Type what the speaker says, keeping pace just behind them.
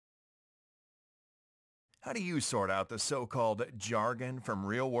How do you sort out the so-called jargon from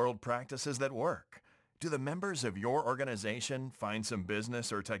real-world practices that work? Do the members of your organization find some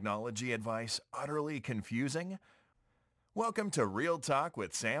business or technology advice utterly confusing? Welcome to Real Talk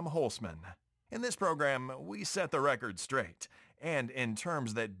with Sam Holzman. In this program, we set the record straight, and in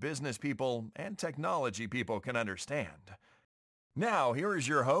terms that business people and technology people can understand. Now, here is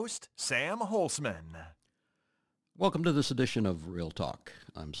your host, Sam Holzman. Welcome to this edition of Real Talk.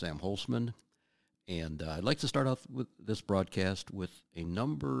 I'm Sam Holzman, and I'd like to start off with this broadcast with a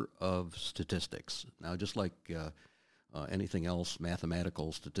number of statistics. Now, just like anything else,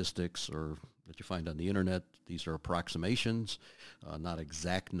 mathematical statistics or that you find on the internet, these are approximations, not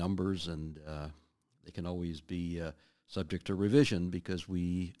exact numbers, and they can always be subject to revision because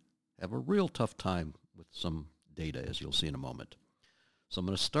we have a real tough time with some data, as you'll see in a moment. So I'm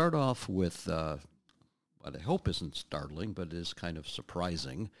going to start off with what I hope isn't startling, but is kind of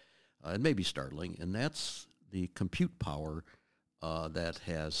surprising. It may be startling, and that's the compute power that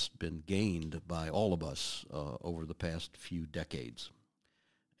has been gained by all of us over the past few decades.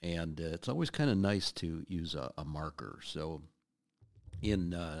 And it's always kind of nice to use a marker. So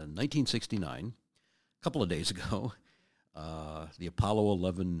in 1969, a couple of days ago, the Apollo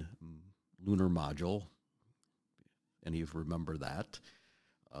 11 lunar module, any of you remember that,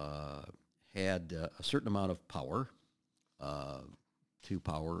 had a certain amount of power to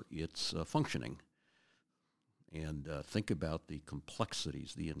power its functioning. And think about the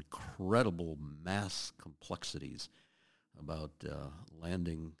complexities, the incredible mass complexities about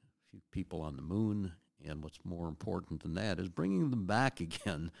landing a few people on the moon. And what's more important than that is bringing them back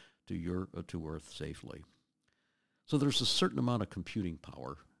again to Earth safely. So there's a certain amount of computing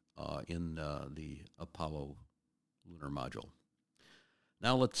power in the Apollo lunar module.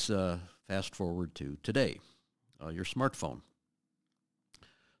 Now let's fast forward to today, your smartphone.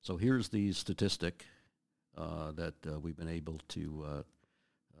 So here's the statistic that we've been able to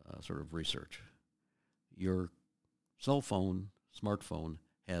sort of research. Your cell phone, smartphone,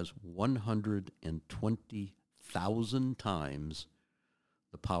 has 120,000 times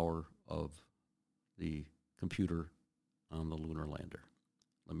the power of the computer on the lunar lander.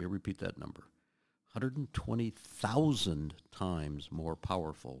 Let me repeat that number. 120,000 times more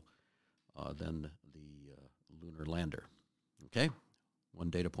powerful than the lunar lander. Okay? One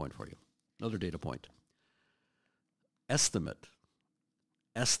data point for you. Another data point. Estimate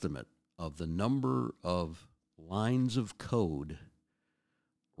of the number of lines of code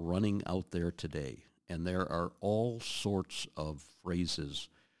running out there today. And there are all sorts of phrases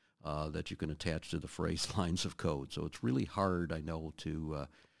that you can attach to the phrase lines of code. So it's really hard, I know, to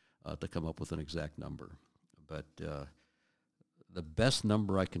come up with an exact number. But the best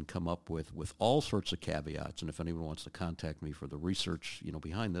number I can come up with all sorts of caveats, and if anyone wants to contact me for the research,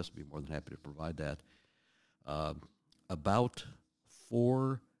 behind this, I'd be more than happy to provide that, about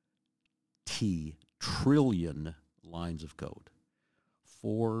 4 trillion lines of code.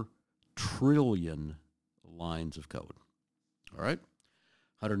 4 trillion lines of code. All right?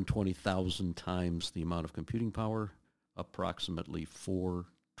 120,000 times the amount of computing power, approximately 4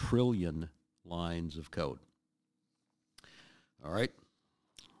 trillion lines of code. All right,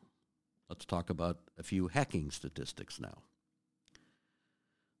 let's talk about a few hacking statistics now.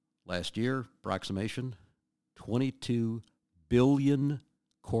 Last year, approximation, 22 billion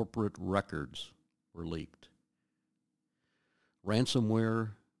corporate records were leaked.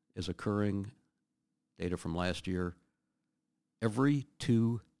 Ransomware is occurring, data from last year, every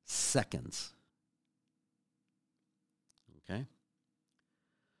 2 seconds. Okay?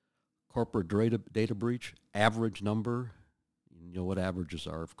 Corporate data breach, average number, you know what averages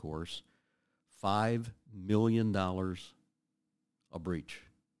are, of course, $5 million a breach.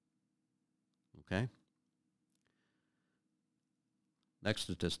 Okay? Next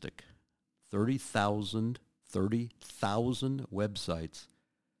statistic, 30,000 websites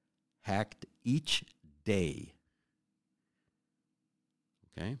hacked each day.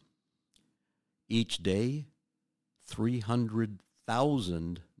 Okay? Each day,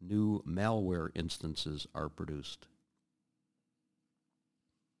 300,000 new malware instances are produced.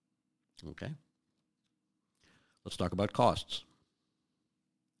 Okay. Let's talk about costs.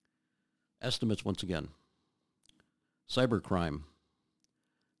 Estimates once again. Cybercrime,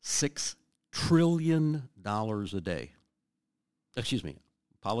 $6 trillion a day. Excuse me,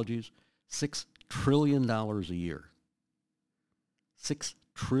 apologies, $6 trillion a year. $6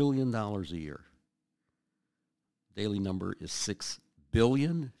 trillion a year. Daily number is 6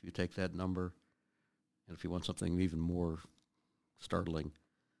 billion, if you take that number. And if you want something even more startling,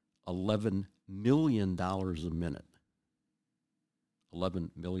 $11 million a minute. $11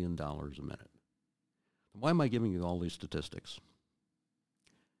 million a minute. Why am I giving you all these statistics?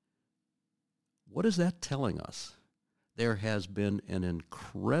 What is that telling us? There has been an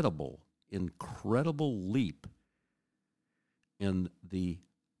incredible leap in the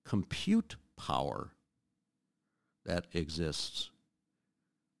compute power that exists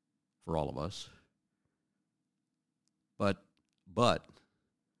for all of us. But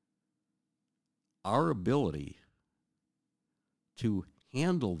our ability to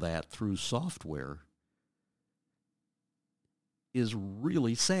handle that through software is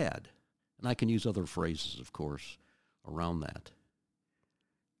really sad. And I can use other phrases, of course, around that.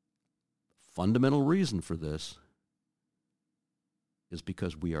 Fundamental reason for this is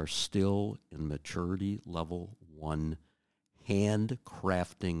because we are still in maturity level 1,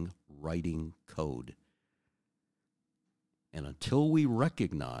 handcrafting, writing code. And until we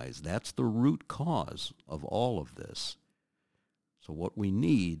recognize that's the root cause of all of this, so what we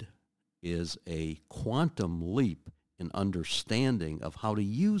need is a quantum leap in understanding of how to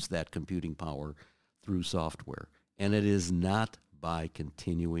use that computing power through software. And it is not by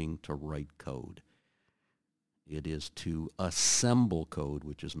continuing to write code. It is to assemble code,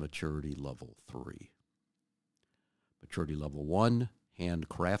 which is maturity level 3. Maturity level 1,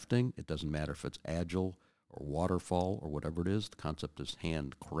 handcrafting. It doesn't matter if it's agile or waterfall or whatever it is. The concept is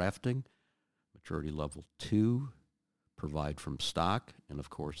handcrafting. Maturity level 2, provide from stock. And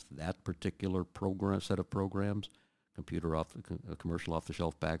of course, that particular set of programs, commercial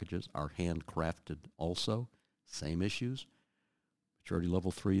off-the-shelf packages, are handcrafted also. Same issues. Maturity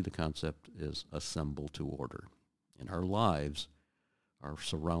level 3, the concept is assemble to order. And our lives are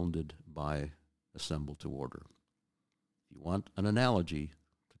surrounded by assemble to order. If you want an analogy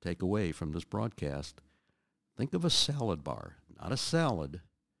to take away from this broadcast, think of a salad bar. Not a salad,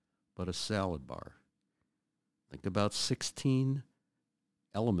 but a salad bar. Think about 16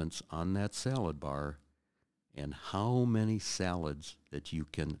 elements on that salad bar and how many salads that you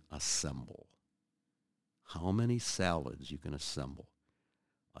can assemble. How many salads you can assemble.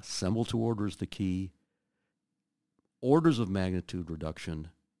 Assemble to order is the key. Orders of magnitude reduction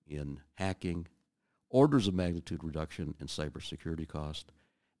in hacking, orders of magnitude reduction in cybersecurity cost,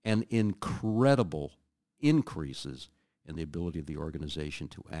 and incredible increases in the ability of the organization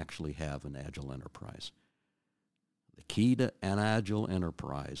to actually have an agile enterprise. The key to an agile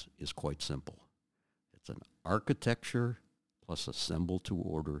enterprise is quite simple. It's an architecture plus assemble to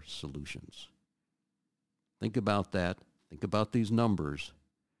order solutions. Think about that. Think about these numbers.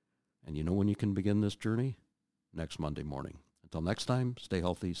 And you know when you can begin this journey? Next Monday morning. Until next time, stay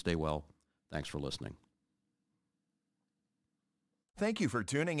healthy, stay well. Thanks for listening. Thank you for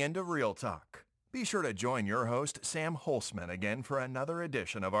tuning in to Real Talk. Be sure to join your host, Sam Holzman, again for another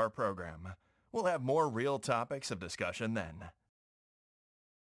edition of our program. We'll have more real topics of discussion then.